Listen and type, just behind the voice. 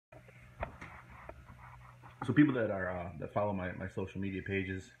So people that are that follow my social media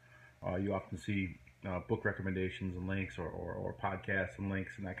pages, you often see book recommendations and links, or podcasts and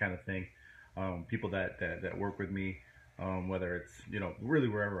links and that kind of thing. People that work with me, whether it's really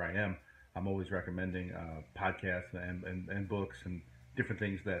wherever I am, I'm always recommending podcasts and books and different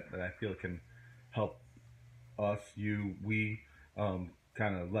things that I feel can help us, you, we,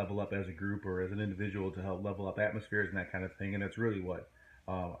 kind of level up as a group or as an individual, to help level up atmospheres and that kind of thing. And that's really what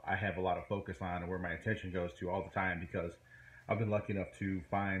I have a lot of focus on, and where my attention goes to all the time, because I've been lucky enough to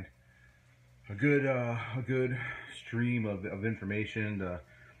find a good stream of information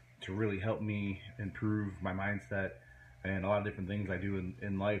to really help me improve my mindset, and a lot of different things I do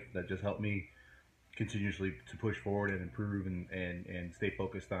in life that just help me continuously to push forward and improve, and stay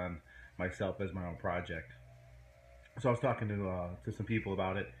focused on myself as my own project. So I was talking to some people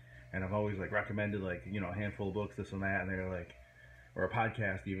about it, and I've always like recommended, like, a handful of books, this and that, and they're like, or a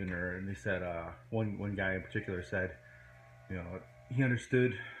podcast even, and they said, one guy in particular said, you know he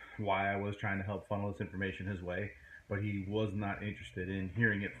understood why I was trying to help funnel this information his way, but he was not interested in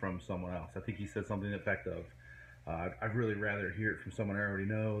hearing it from someone else. I think he said something to the effect of, I'd really rather hear it from someone I already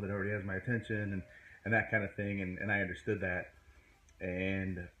know, that already has my attention, and that kind of thing. And I understood that,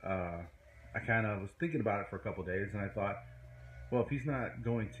 and I kind of was thinking about it for a couple of days, and I thought, well, if he's not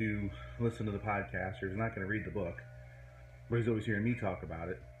going to listen to the podcast, or he's not going to read the book, but he's always hearing me talk about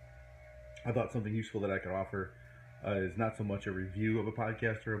it, I thought something useful that I could offer is not so much a review of a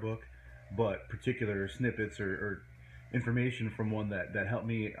podcast or a book, but particular snippets, or information from one that helped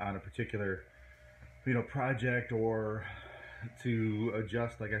me on a particular project, or to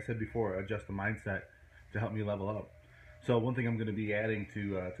adjust, like I said before, adjust the mindset to help me level up. So one thing I'm going to be adding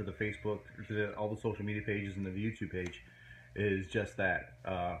to the Facebook, to all the social media pages and the YouTube page, is just that.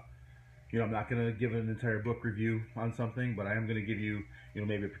 I'm not going to give an entire book review on something, but I am going to give you,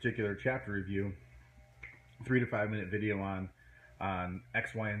 maybe a particular chapter review, 3 to 5 minute video on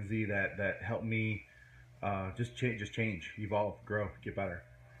X, Y, and Z that helped me just change, evolve, grow, get better.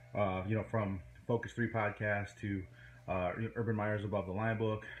 From Focus 3 podcast to Urban Meyer's Above the Line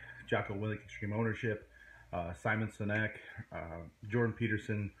book, Jocko Willink Extreme Ownership, Simon Sinek, Jordan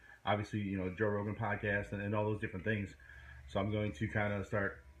Peterson, obviously, Joe Rogan podcast, and all those different things. So I'm going to kind of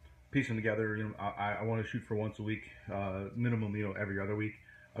start piecing together. I want to shoot for once a week, minimum, every other week,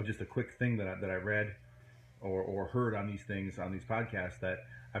 of just a quick thing that I read or heard on these things, on these podcasts, that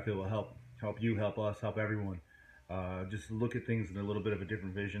I feel will help you, help us, help everyone. Just look at things in a little bit of a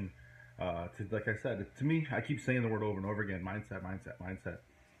different vision. Like I said, to me, I keep saying the word over and over again: mindset, mindset, mindset.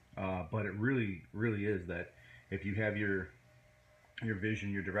 But it really, really is that if you have your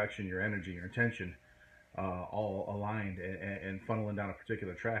vision, your direction, your energy, your intention all aligned, and funneling down a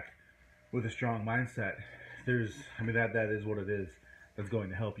particular track with a strong mindset, that is what it is that's going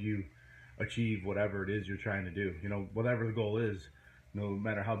to help you achieve whatever it is you're trying to do. Whatever the goal is, no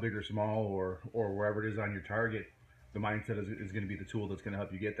matter how big or small, or wherever it is on your target, the mindset is going to be the tool that's going to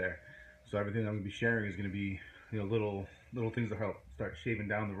help you get there. So everything I'm going to be sharing is going to be, little things that help start shaving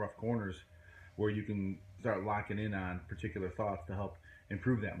down the rough corners, where you can start locking in on particular thoughts to help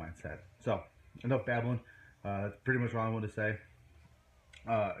improve that mindset. So enough babbling. That's pretty much all I want to say.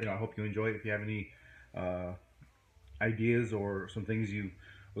 I hope you enjoy it. If you have any ideas or some things you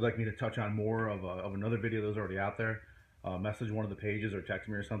would like me to touch on more of another video that's already out there, message one of the pages or text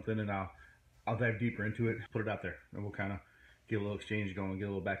me or something, and I'll dive deeper into it, put it out there, and we'll kind of get a little exchange going, get a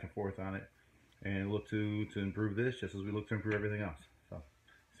little back and forth on it, and look to improve this just as we look to improve everything else. So,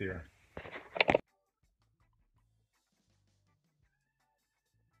 see you around.